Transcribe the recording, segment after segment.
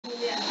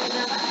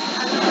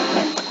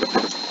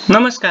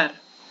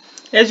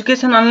नमस्कार।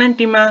 Education online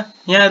टिममा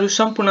यहाँहरु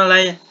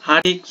सम्पूर्णलाई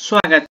हार्दिक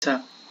स्वागत छ।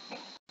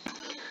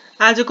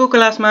 आजको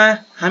क्लासमा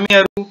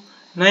हामीहरु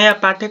नयाँ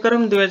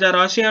पाठ्यक्रम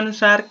 2080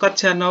 अनुसार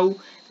कक्षा 9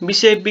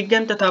 विषय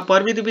विज्ञान तथा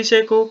प्रविधि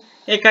विषयको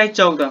एकाइ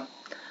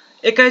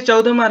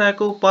 14 मा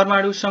रहेको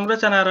परमाणु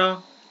संरचना र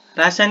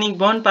रासायनिक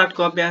बन्ड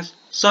पाठको अभ्यास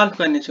सल्भ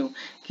गर्नेछौं।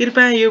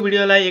 कृपया यो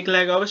भिडियोलाई एक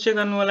लाइक अवश्य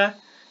गर्नुहोला।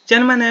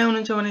 च्यानलमा नयाँ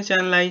हुनुहुन्छ भने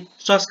च्यानललाई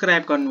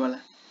सब्स्क्राइब गर्नुहोला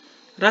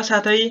र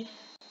साथै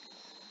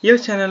यो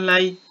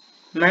च्यानललाई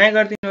माया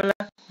गरिदिनु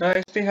होला र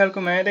यस्तै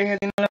खालको माया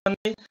देखाइदिनु होला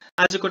भन्दै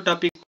आजको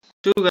टपिक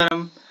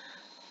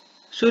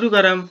सुरु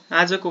गरौँ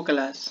आजको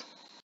क्लास।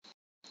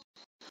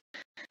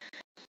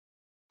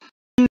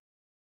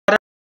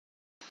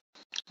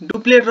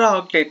 डुप्लेट र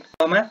octet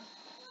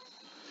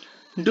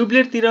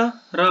डुप्लेटतिर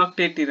र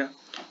octetतिर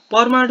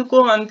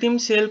परमाणुको अन्तिम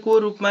सेलको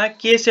रूपमा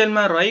के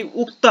सेलमा रही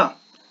उक्त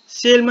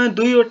सेलमा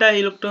दुईवटा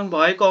इलेक्ट्रोन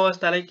भएको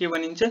अवस्थालाई के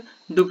भनिन्छ?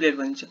 डुप्लेट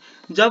भनिन्छ।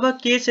 जब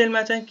के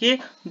सेलमा चाहिँ के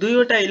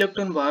दुईवटा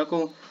इलेक्ट्रोन भएको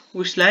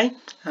उसलाई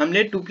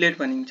हामीले डुप्लेट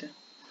भनिन्छ।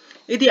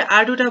 यदि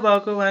 8वटा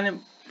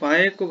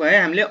भएको भए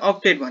हामीले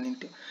octet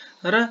भनिन्थ्यो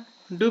र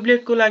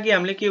डुप्लेटको लागि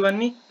हामीले के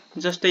भन्ने?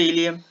 जस्तै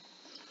हिलियम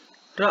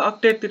र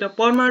octetतिर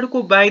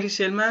परमाणुको बाहिरी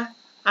सेलमा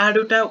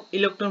 8वटा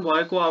इलेक्ट्रोन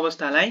भएको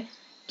अवस्थालाई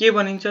के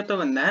भनिन्छ त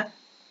भन्दा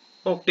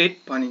octet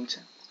भनिन्छ।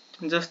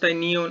 जस्तै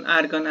नियोन,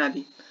 आर्गन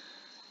आदि।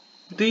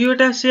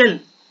 दुईवटा सेल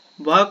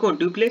भएको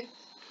डुप्लेट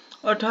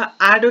अथवा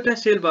 8वटा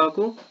सेल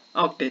भएको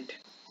octet।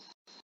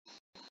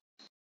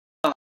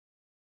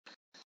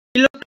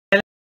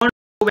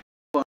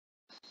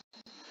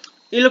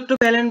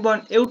 इलेक्ट्रोभ्यालेन्ट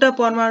बन्ड एउटा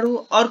परमाणु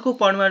अर्को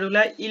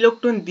परमाणुलाई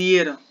इलेक्ट्रोन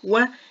दिएर वा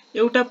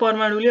एउटा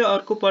परमाणुले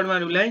अर्को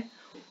परमाणुलाई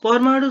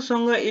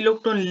परमाणुसँग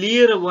इलेक्ट्रोन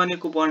लिएर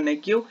बनेको बन्डलाई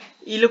के हो?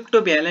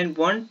 इलेक्ट्रोभ्यालेन्ट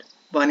बन्ड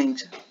भनिन्छ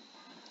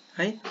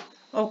है।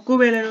 अब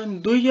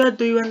कोभ्यालेन्ट दुई या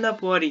दुईभन्दा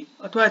बढी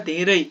अथवा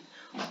धेरै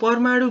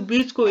परमाणु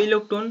बीचको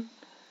इलेक्ट्रोन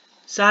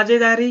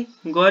साझेदारी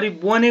गरी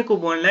बनेको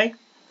बन्डलाई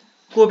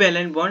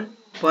कोभ्यालेन्ट बन्ड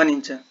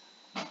भनिन्छ।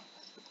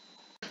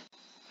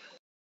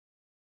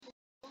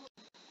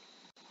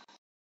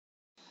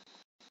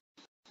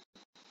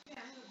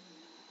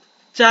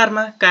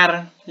 चारमा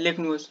कारण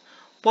लेख्नुहोस्।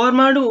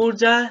 परमाणु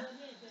ऊर्जा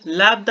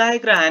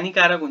लाभदायक र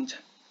हानिकारक हुन्छ।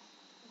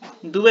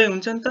 दुवै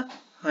हुन्छ नि त।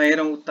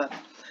 हेरौं उत्तर।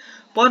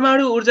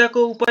 परमाणु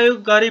ऊर्जाको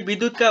उपयोग गरी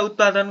विद्युतका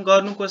उत्पादन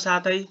गर्नुको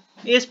साथै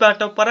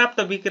यसबाट प्राप्त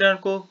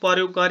विकिरणको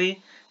प्रयोग गरी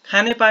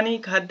खानेपानी,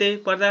 खाद्य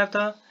पदार्थ,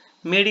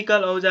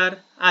 मेडिकल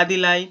औजार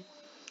आदिलाई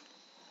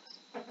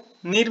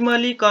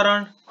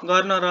निर्मलीकरण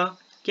गर्न र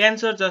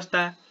क्यान्सर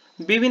जस्ता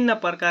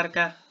विभिन्न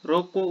प्रकारका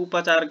रोगको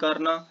उपचार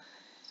गर्न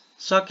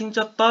सकिन्छ।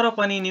 तर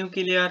पनि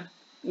न्युक्लियर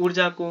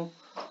ऊर्जाको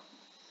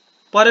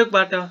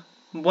प्रयोगबाट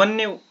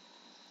बन्ने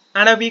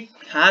आणविक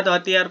हात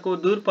हतियारको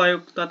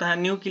दुरुपयोग तथा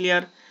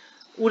न्युक्लियर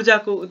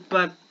ऊर्जाको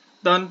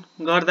उत्पादन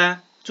गर्दा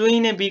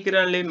चुहिने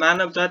विकिरणले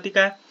मानव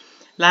जातिका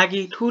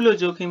लागि ठूलो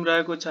जोखिम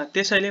रहेको छ।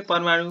 त्यसैले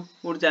परमाणु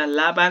ऊर्जा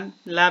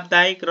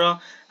लाभदायक र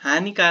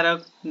हानिकारक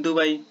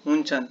दुवै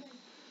हुन्छन्।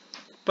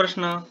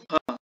 प्रश्न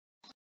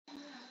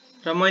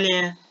र मैले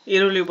यहाँ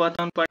एरोले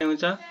बताउनु पर्ने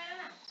हुन्छ।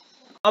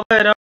 अब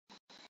हेरौं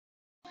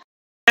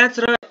एच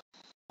र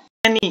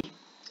एनी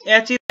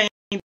एच र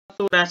एनी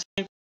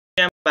रासायनिक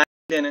क्रियामा भाग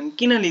लिँदैनन्।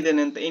 किन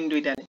लिँदैनन् त यिनी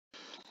दुईटाले?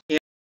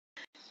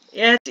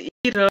 एच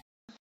ई र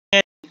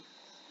एनी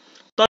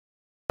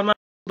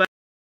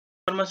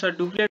क्रमशः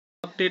डुप्लेट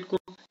octetको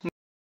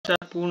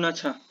अनुसार पूर्ण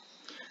छ।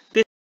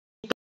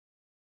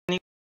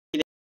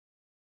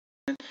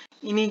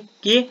 यिनी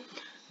के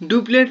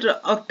डुप्लेट र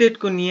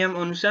octetको नियम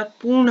अनुसार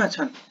पूर्ण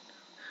छन्।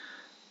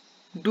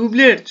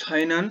 डुप्लेट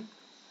छैनन्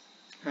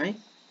है।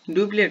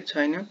 डुप्लेट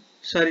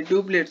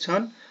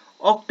छन्,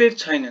 octet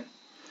छैनन्।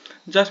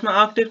 जसमा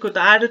octetको त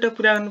 8वटा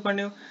पुरा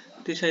गर्नुपर्ने हो।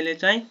 त्यसैले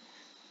चाहिँ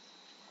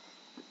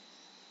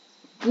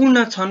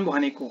पूर्ण छन्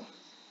भनेको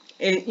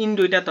यिनी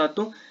दुईटा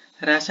तत्व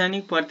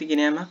रासायनिक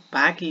प्रतिक्रियामा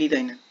भाग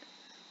लिँदैनन्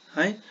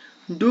है।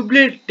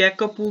 डुप्लेट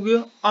ट्याक्क पुग्यो,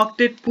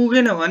 octet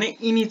पुगेन भने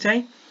यिनी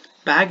चाहिँ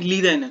भाग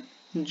लिँदैनन्।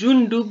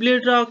 जुन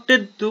डुप्लेट र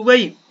octet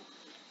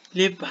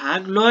दुवैले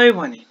भाग लयो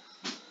भने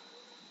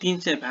तिन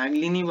चाहिँ भाग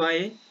लिने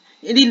भए।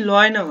 यदि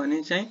लएन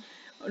भने चाहिँ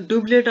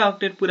डुप्लेट र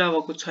octet पुरा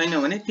भएको छैन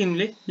भने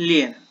तिनले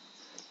लिएन।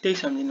 त्यही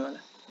सम्झिनु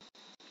होला।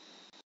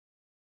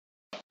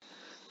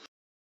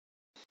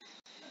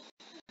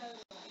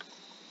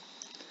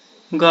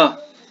 ग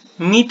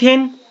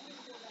मिथेन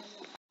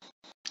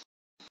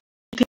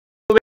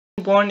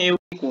बन्ड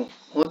एउटैको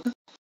हो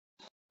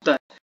त।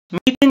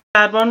 मिथेन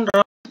कार्बन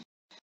र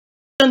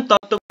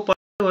तत्त्वको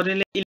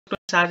परमाणुहरूले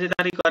इलेक्ट्रोन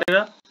साझेदारी गरेर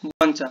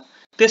बन्छ।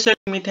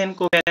 त्यसैले मिथेन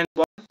कोभ्यालेन्ट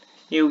बन्ड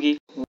यौगिक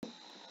हो।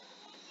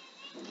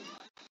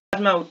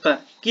 मा उत्तर।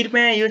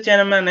 कृपया यो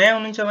च्यानलमा नयाँ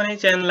हुनुहुन्छ भने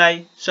च्यानललाई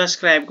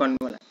सब्स्क्राइब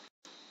गर्नुहोला।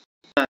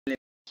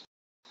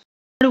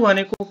 परमाणु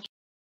भनेको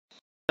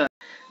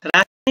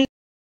रासायनिक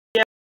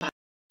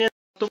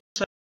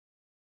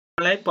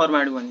तत्त्वलाई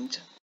परमाणु भनिन्छ।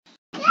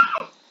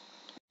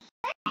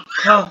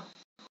 ख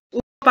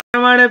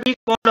उपपारमाणविक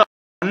बन्ड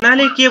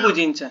भन्नाले के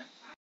बुझिन्छ?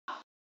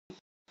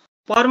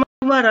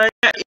 परमाणुमा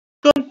रहेका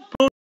इलेक्ट्रोन,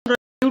 प्रोटोन र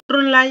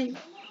न्युट्रोनलाई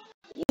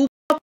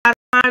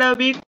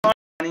परमाणविक कण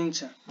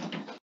भनिन्छ।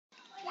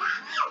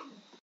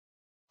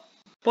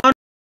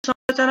 परमाणु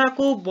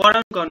संरचनाको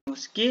वर्णन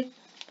गर्नुहोस्। के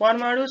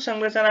परमाणु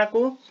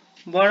संरचनाको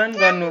वर्णन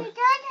गर्नु।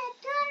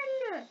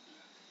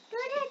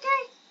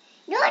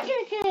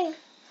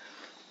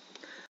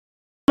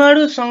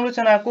 परमाणु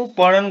संरचनाको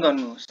वर्णन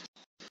गर्नुहोस्।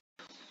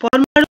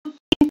 परमाणु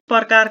 3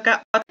 प्रकारका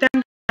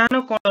अत्यन्त सानो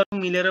कणहरू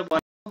मिलेर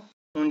बनेको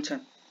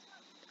हुन्छन्,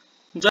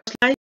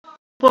 जसलाई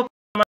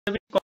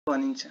उपपरमाणविक कण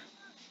भनिन्छ।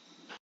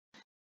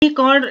 यी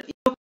कण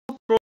इलेक्ट्रोन,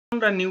 प्रोटोन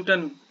र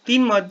न्युट्रन,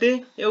 3 मध्ये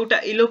एउटा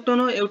इलेक्ट्रोन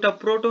हो, एउटा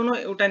प्रोटोन हो,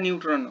 एउटा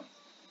न्युट्रन हो।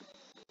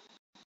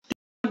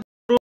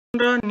 प्रोटोन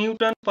र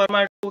न्युट्रन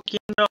परमाणुको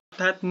केन्द्र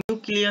अर्थात्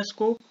न्युक्लियस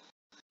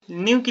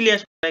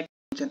भएका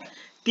हुन्छन्।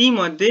 ती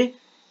मध्ये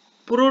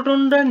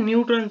प्रोटोन र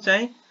न्युट्रन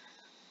चाहिँ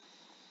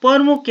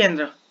प्रमुख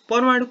केन्द्र,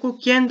 परमाणुको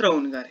केन्द्र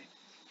हुन् गरे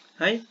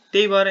है,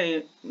 त्यही भएर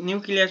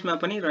न्युक्लियसमा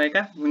पनि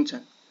रहेका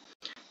हुन्छन्।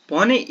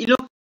 भने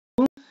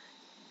इलेक्ट्रोन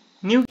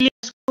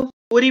न्युक्लियसको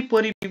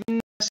वरिपरि विभिन्न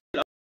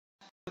सेल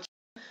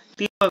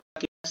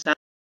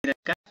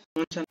रहेका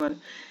हुन्छन् भने,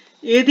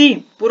 यदि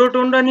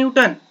प्रोटोन र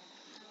न्युट्रन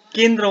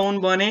केन्द्र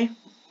हुन् भने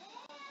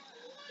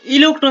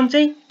इलेक्ट्रोन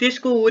चाहिँ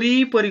त्यसको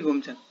वरिपरि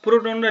घुम्छन्,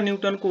 प्रोटोन र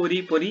न्युट्रनको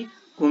वरिपरि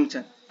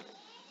घुम्छन्।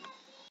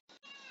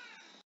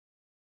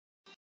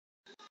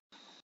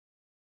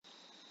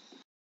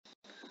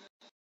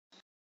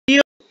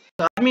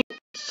 रेडियोधर्मी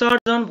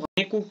उत्सर्जन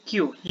भनेको के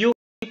हो? यो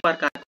कति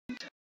प्रकारको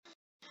हुन्छ?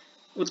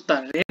 उत्तर: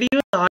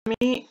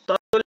 रेडियोधर्मी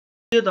तत्त्वले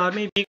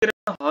रेडियोधर्मी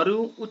विकिरणहरू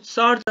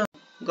उत्सर्जन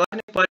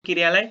गर्ने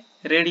प्रक्रियालाई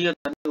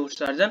रेडियोधर्मी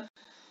उत्सर्जन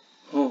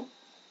हो।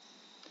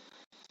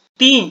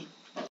 ती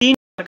 3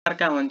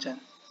 प्रकारका हुन्छन्।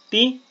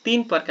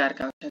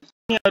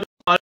 तिनीहरू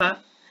अल्फा,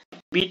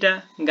 बीटा,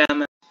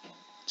 गामा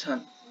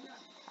छन्।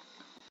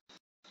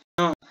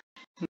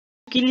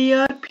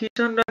 न्युक्लियर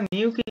फिसन र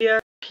न्युक्लियर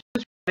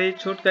फ्युज बारे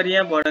छोटकरी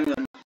यहाँ वर्णन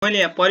गर्नु। मैले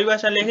यहाँ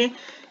परिभाषा लेखेँ।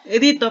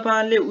 यदि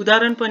तपाईहरुले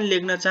उदाहरण पनि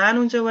लेख्न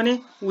चाहनुहुन्छ भने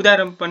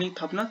उदाहरण पनि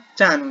थप्न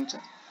चाहनुहुन्छ।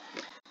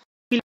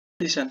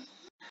 फिसन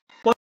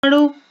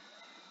परमाणु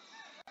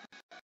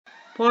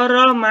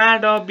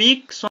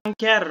परमाणविक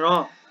संख्या र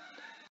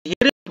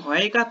धेरै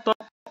भएका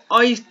तत्त्व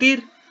अस्थिर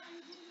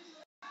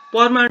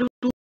परमाणु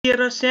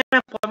टुक्रिएर साना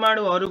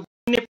परमाणुहरू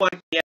बन्ने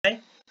प्रक्रियालाई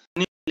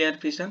न्युक्लियर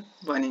फिसन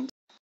भनिन्छ।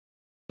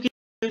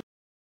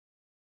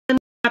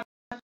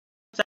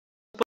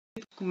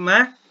 मा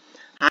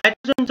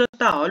हाइड्रोजन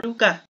जस्ता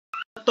हलुका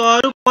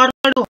तत्त्वहरू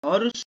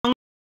परमाणुहरूसँग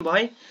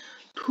भई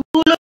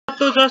ठूलो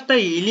तत्त्व जस्ता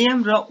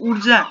हिलियम र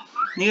ऊर्जा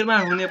निर्माण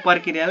हुने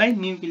प्रक्रियालाई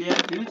न्युक्लियर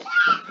फ्युज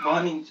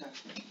भनिन्छ।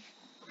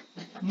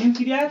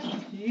 न्युक्लियर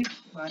फ्युज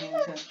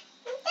भनिन्छ।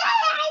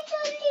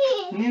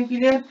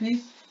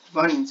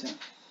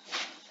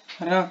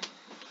 र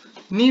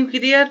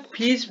न्युक्लियर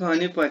फ्युज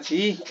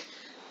भनेपछि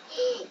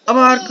अब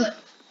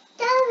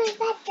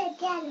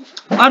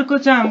अर्को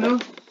चाहिँ हाम्रो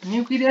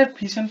न्युक्लियर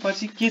फिसन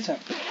पछि के छ?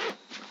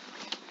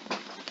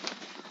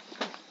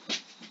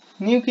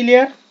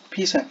 न्युक्लियर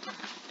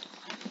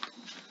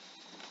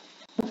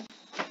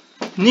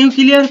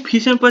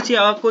फिसन पछि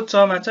अर्को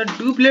चमा छ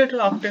डुप्लेट र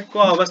अक्टेटको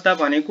अवस्था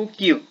भनेको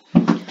के हो?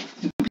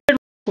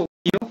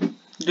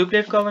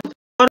 डुप्लेटको अवस्था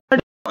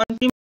परमाणु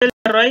अन्तिम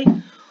सेलमा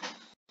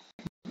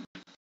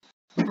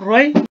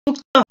रही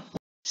उक्त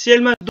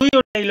सेलमा 2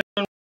 वटा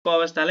इलेक्ट्रोनको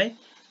अवस्थालाई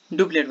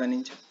डुप्लेट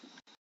भनिन्छ।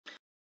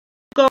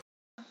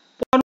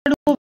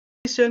 परमाणुको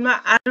सेलमा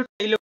 8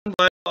 वटा इलेक्ट्रोन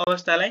भएको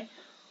अवस्थालाई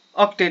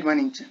octet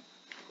भनिन्छ।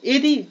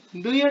 यदि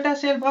 2 वटा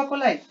सेल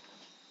भएकोलाई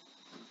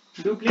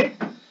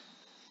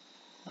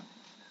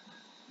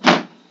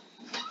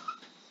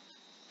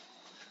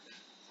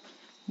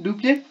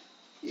डुप्लेट,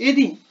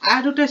 यदि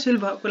 8 वटा सेल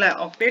भएकोलाई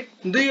octet,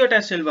 2 वटा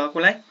सेल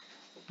भएकोलाई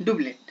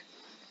डुप्लेट।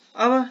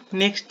 अब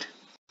नेक्स्ट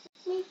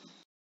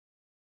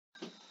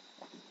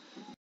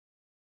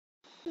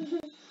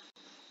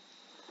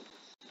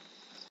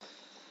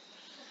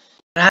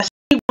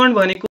रासायनिक बन्ड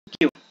भनेको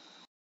के हो?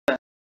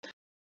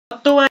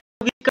 तत्त्व वा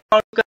यौगिक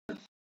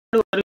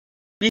अणुहरू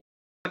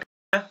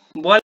बीचका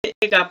बलले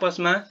एक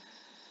आपसमा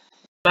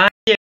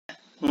बाँधिएका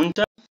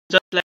हुन्छन्,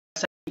 जसलाई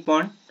रासायनिक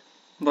बन्ड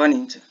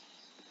भनिन्छ।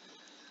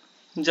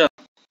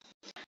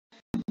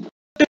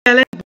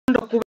 भ्यालेन्ट बन्ड र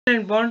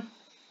कोभ्यालेन्ट बन्ड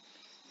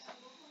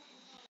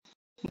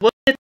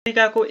बोल्ने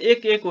तरिकाको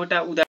एक वटा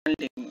उदाहरण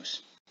लेख्नुहोस्।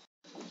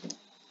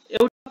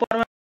 एउटा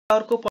परमाणुले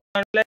अर्को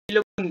परमाणुलाई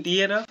इलेक्ट्रोन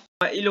दिएर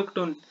वा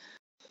इलेक्ट्रोन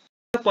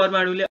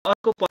परमाणुले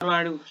अर्को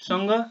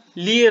परमाणुसँग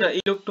लिएर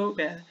इलेक्ट्रो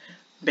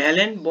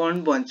भ्यालेन्ट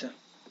बन्ड बन्छ।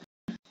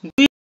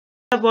 2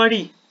 वा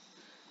बढी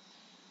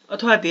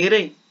अथवा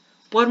धेरै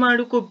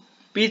परमाणुको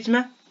बीचमा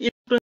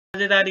इलेक्ट्रोन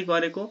साझेदारी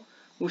गरेको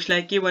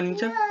उसलाई के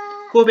भनिन्छ?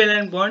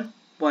 कोभ्यालेन्ट बन्ड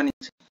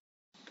भनिन्छ।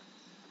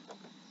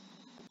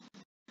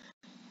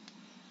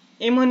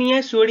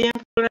 एमोनिया, सोडियम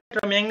क्लोराइड र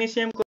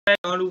म्याग्नेसियम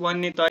क्लोराइड अणु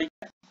बन्ने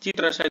तरिका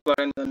चित्रसहित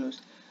वर्णन गर्नुहोस्।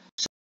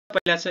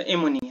 पहिला छ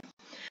एमोनिया।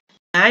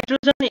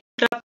 हाइड्रोजन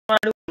एउटा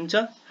परमाणु हुन्छ।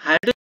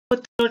 हाइड्रोजनको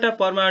 3 वटा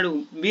परमाणु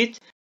बीच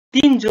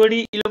 3 जोडी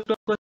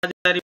इलेक्ट्रोनको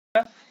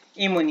साझेदारीबाट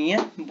एमोनिया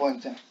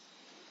बन्छ।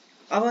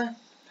 अब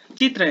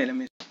चित्र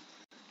हेरौँ।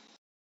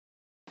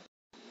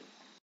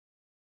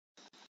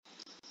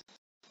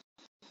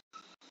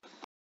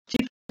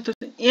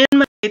 n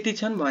मा यति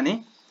छन् भने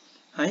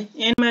है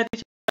n मा यति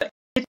छ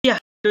यति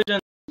हाइड्रोजन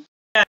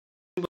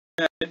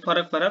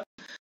फरक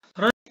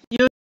र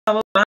यो अब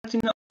बाँड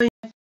चिन्ह अब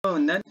यहाँ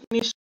भन्दा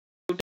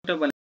एउटा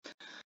बना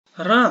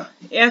र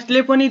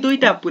यसले पनि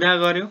दुईटा पुरा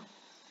गर्यो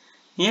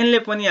यसले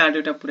पनि 8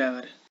 वटा पुरा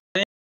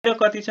गर्यो र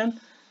कति छन्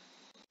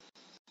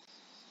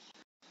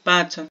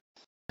 5 छन्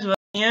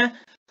यहाँ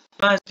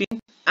 5 3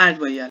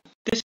 8 भइहाल्यो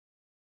त्यस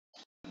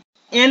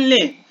n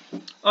ले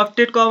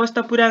अक्टेटको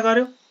अवस्था पुरा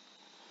गर्यो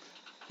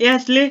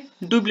यसले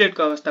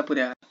डुप्लेटको अवस्था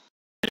पुरा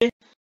गर्यो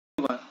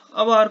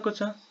अब अर्को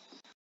छ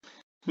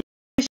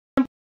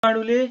म्याग्नेसियम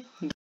परमाणुले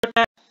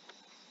दुईवटा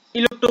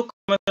इलेक्ट्रोन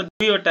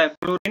दुईवटा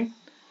क्लोरिन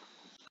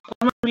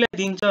परमाणुलाई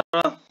दिन्छ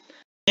र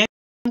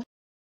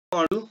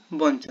अणु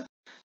बन्छ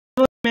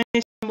अब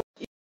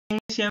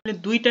म्याग्नेसियमले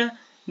दुईटा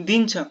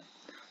दिन्छ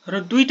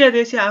र दुईटा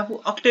देशी आफू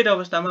अक्टेट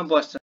अवस्थामा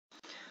बस्छ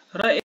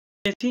र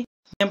यसपछि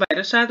यहाँ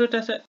बाहिर 7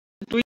 वटा छ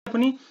दुईटा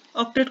पनि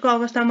अक्टेटको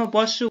अवस्थामा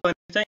बस्छु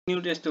भने चाहिँ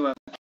न्युट यस्तो भयो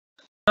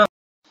र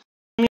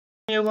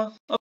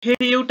अब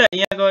फेरि एउटा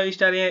यहाँ गयो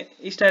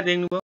स्टार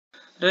देख्नुभयो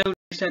र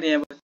एउटा स्टार यहाँ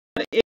भयो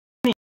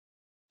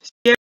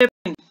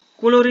र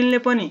क्लोरिनले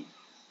पनि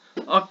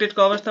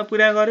अक्टेटको अवस्था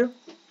पुरा गर्यो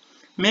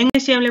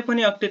म्याग्नेसियमले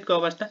पनि अक्टेटको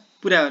अवस्था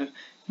पुरा गर्यो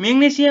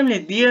म्याग्नेसियमले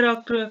दिएर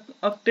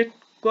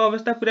अक्टेटको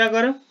अवस्था पुरा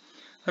गर्यो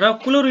र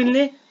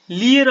क्लोरिनले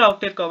लिएर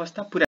अक्टेटको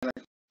अवस्था पुरा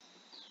गर्यो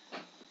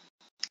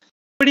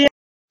सोडियम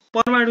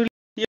परमाणुले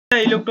एउटा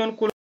इलेक्ट्रोन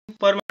क्लोरिन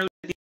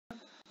परमाणुले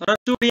दिन्छ र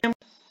सोडियम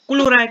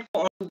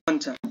क्लोराइडको अणु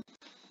बन्छ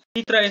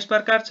चित्र यस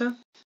प्रकार छ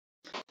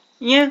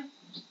यहाँ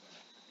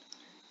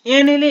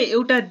Na ले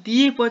एउटा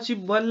दिएपछि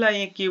बल्ल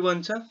यहाँ के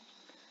बन्छ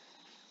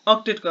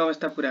अक्टेटको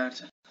अवस्था पुरा गर्छ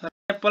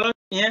र प्लस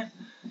यहाँ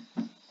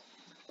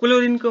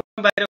क्लोरिनको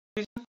बाहिर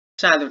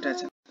 7 वटा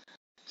छ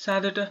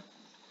 7 वटा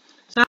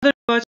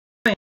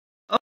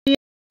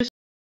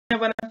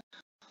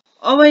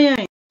अब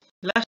यहाँ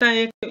लास्ट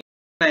एक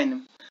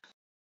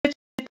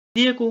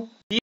दिएको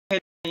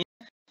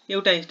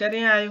एउटा स्टार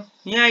यहाँ आयो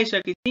यहाँ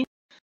आइसकेपछि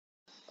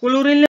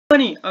क्लोरिनले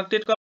पनि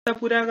अक्टेटको अवस्था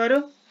पुरा गर्यो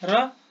र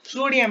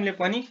सोडियमले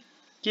पनि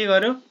के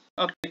गर्यो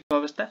अक्टेटको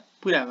अवस्था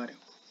पुरा गर्यो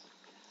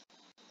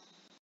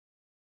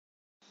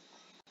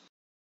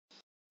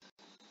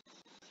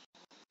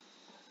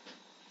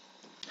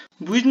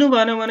बुझ्नु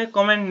भएन भने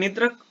कमेन्ट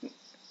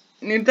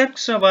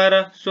निर्धक्ष भएर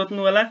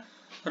सोध्नु होला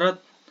र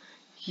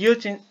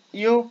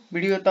यो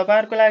भिडियो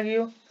तपाईहरुको लागि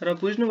हो र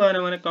बुझ्नु भएन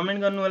भने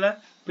कमेन्ट गर्नु होला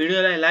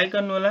भिडियोलाई लाइक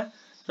गर्नु होला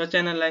र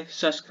च्यानललाई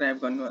सब्स्क्राइब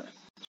गर्नु होला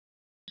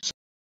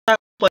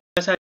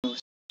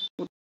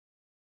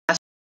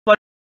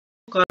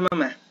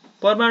कर्ममा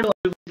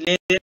परमाणुहरुको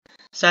लेनदेन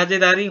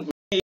साझेदारी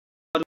हुने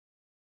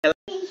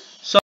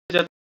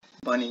संयोजक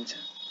भनिन्छ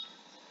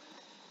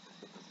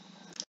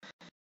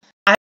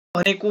आयन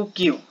भनेको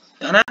के हो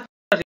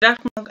धनात्मक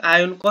ऋणात्मक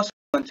आयन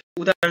कसरी भन्छ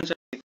उदाहरण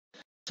सहित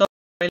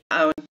सबैले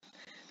आयन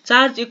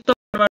चार्ज युक्त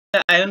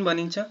परमाणुलाई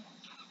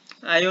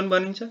आयन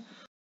भनिन्छ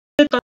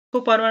यो तत्वको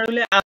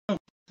परमाणुले आफ्नो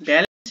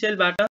भ्यालेन्स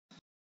सेलबाट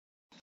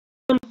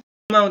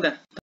गुमाउँदा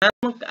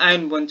धनात्मक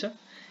आयन बन्छ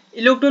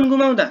इलेक्ट्रोन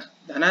गुमाउँदा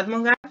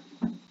धनात्मक आयन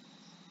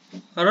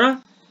र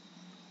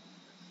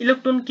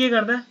इलेक्ट्रोन के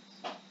गर्दा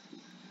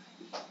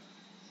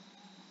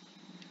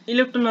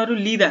इलेक्ट्रोनहरु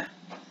लिँदा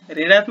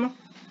ऋणात्मक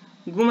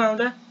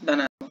गुमाउँदा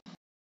धनात्मक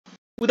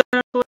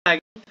उदाहरणको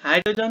लागि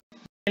हाइड्रोजन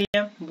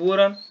हेलियम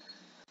बोरन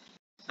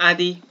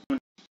आदि हुन्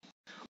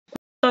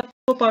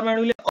तत्वको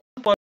परमाणुले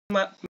अरू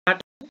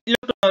परमाणुबाट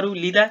इलेक्ट्रोनहरु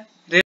लिँदा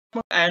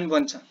ऋणात्मक आयन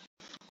बन्छ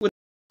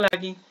उदाहरणको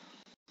लागि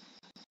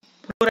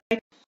फ्लोराइड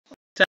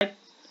अक्साइड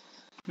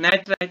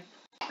नाइट्राइड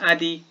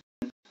आदि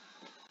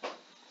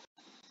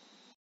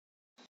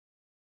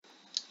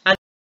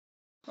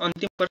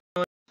अन्तिम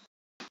प्रश्न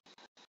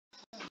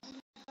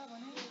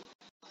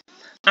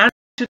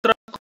आणविक सूत्र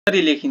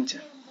कसरी लेखिन्छ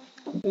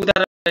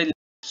उदाहरण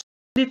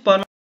सम्बन्धित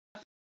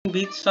परमाणु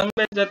बीच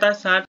संवेदजता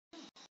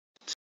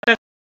 60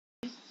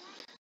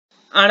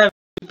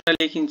 आणविक सूत्र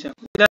लेखिन्छ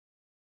उदाहरण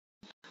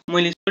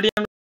मैले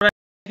सोडियम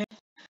लेखे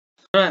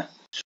र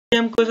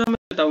सोडियमको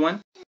संवेदजता 1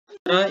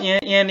 र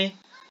यहाँ Na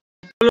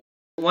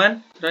 1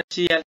 र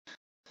Cl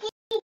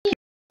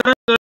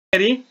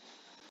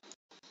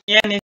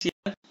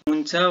NaCl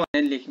हुन्छ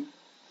भनेर लेख्यौं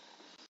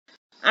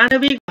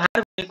आणविक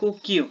भार भनेको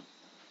के हो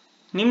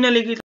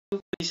निम्नलिखित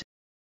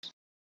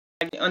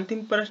अन्तिम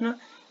प्रश्न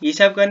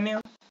हिसाब गर्ने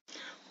हो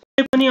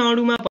कुनै पनि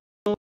अणुमा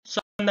भएको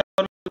सबभन्दा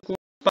परमाणुको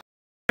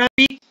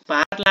आणविक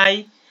भारलाई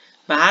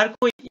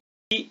भारको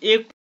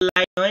एक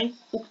पललाई नै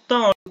उक्त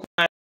अणुको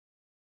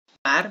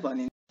भार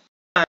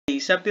भनिन्छ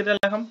हिसाबतिर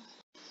राखौं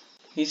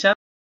हिसाब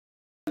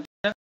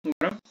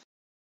गरौँ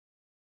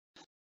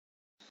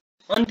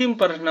अन्तिम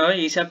प्रश्न हो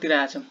हिसाबतिर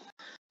आछौं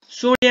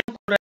sodium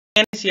chloride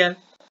NaCl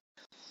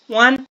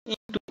 1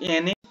 into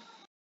Na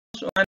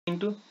 1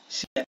 into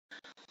Cl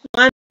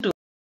 1 into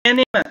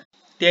Na मा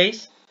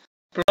 23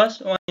 plus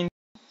 1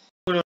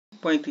 into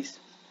 35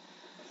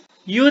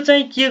 यो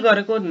चाहिँ के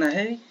गरेको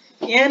भन्दाखेरि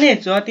Na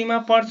जतिमा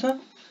पर्छ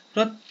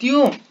र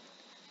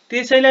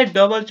त्यसैलाई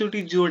डबल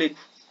चोटी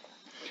जोडेको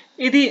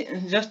यदि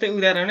जस्तै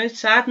उदाहरण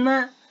 7 मा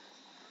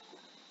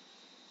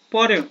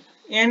पर्यो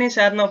Na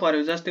 7 मा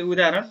पर्यो जस्तै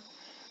उदाहरण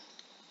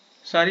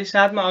सरी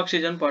 7 मा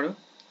अक्सिजन पर्यो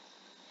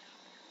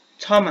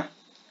 6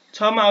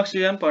 मा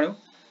अक्सिजन पर्यो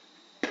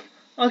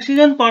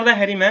अक्सिजन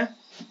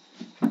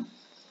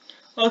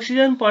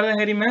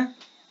पर्दाखेरिमा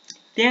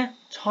त्यहाँ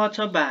 6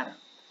 छ 12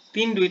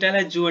 तीन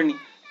दुईटालाई जोड्ने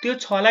त्यो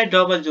 6 लाई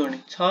डबल जोड्ने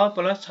 6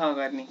 + 6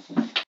 गर्ने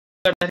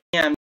गर्दाखेरि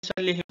हामीले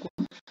यसरी लेखेको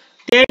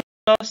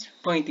 23 +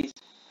 35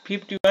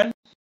 51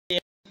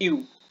 AMU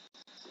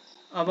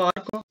अब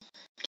अर्को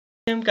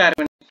calcium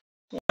carbonate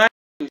 1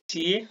 *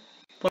 Ca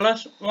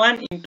 + 1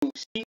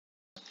 * C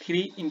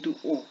 3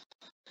 * O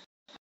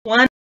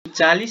 1 *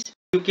 40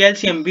 यो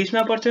क्याल्सियम 20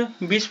 मा पर्छ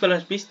 20 +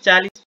 20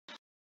 40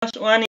 +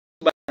 1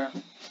 * 12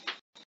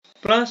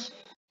 +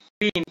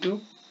 3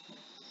 *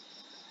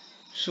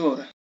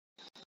 16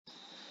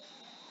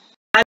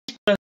 40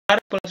 +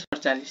 12 +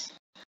 48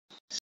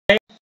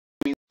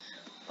 100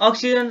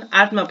 अक्सिजन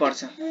 8 मा पर्छ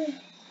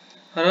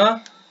र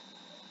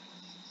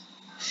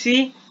C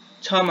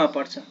 6 मा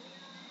पर्छ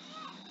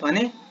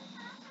भने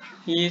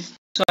यी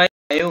 100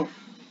 आयो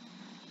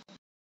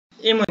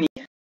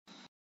एमोनिया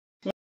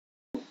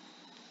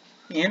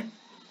N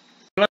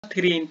 +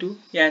 3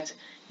 * H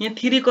यहाँ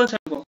 3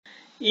 कसरी भयो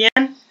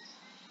N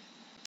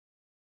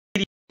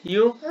 3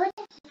 यो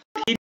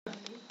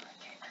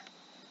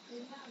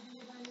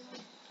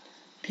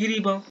 3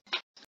 भयो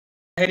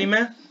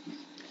हेरीमा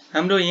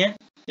हाम्रो यहाँ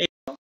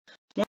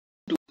 1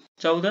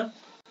 * 14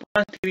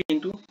 + 3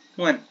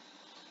 * 1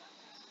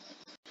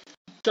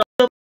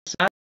 14 +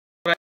 7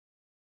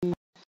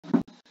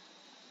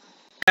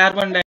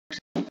 carbon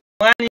dioxide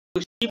 1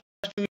 * C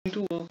 +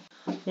 2 * O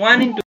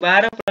 1 *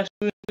 12 +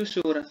 2 *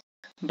 16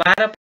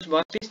 12 +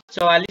 32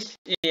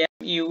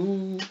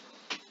 44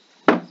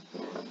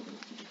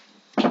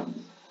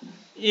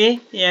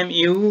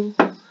 AMU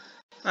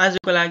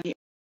आजको लागि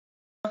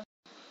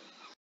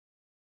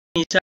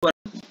हिसाब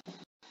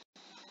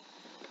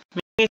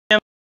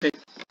magnesium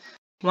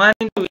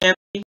 1 *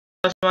 Mg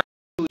 + 1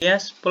 *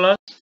 S + 4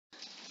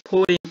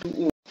 *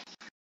 O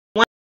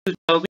 1 *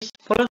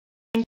 24 +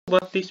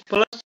 32 +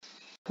 4 *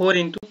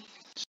 16 24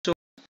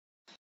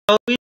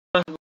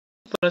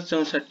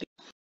 +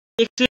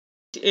 64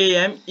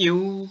 AMU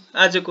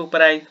आजको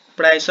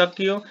पढाइ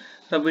सकियो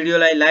र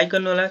भिडियोलाई लाइक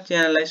गर्नुहोला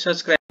च्यानललाई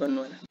सब्स्क्राइब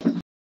गर्नुहोला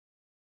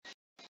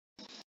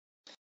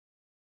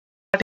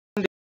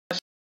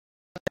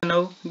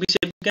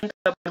विषय विज्ञान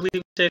तथा प्रविधि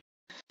विषय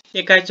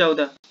एकाइ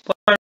 14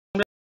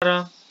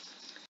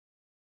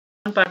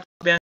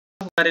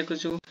 गरेको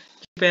छु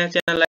कृपया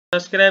च्यानललाई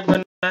सब्स्क्राइब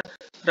गर्नुहोला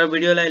र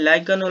भिडियोलाई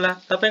लाइक गर्नुहोला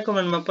तपाईको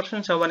मनमा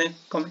प्रश्न छ भने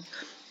कमेन्ट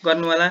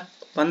गर्नुहोला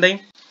भन्दै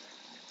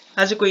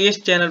आजको यस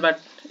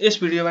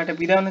भिडियोबाट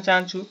बिदा हुन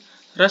चाहन्छु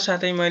र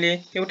साथै मैले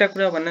एउटा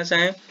कुरा भन्न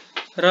चाहे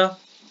र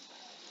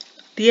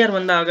तिहार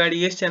भन्दा अगाडि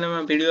यस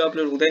च्यानलमा भिडियो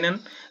अपलोड हुँदैनन्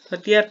र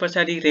तिहार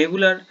पछाडि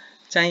रेगुलर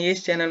चाहिँ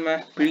यस च्यानलमा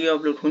भिडियो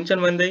अपलोड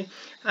हुन्छन् भन्दै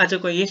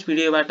आजको यस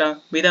भिडियोबाट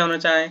बिदा हुन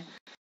चाहे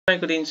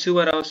तपाईको दिन शुभ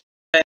रहोस्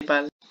जय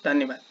नेपाल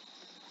धन्यवाद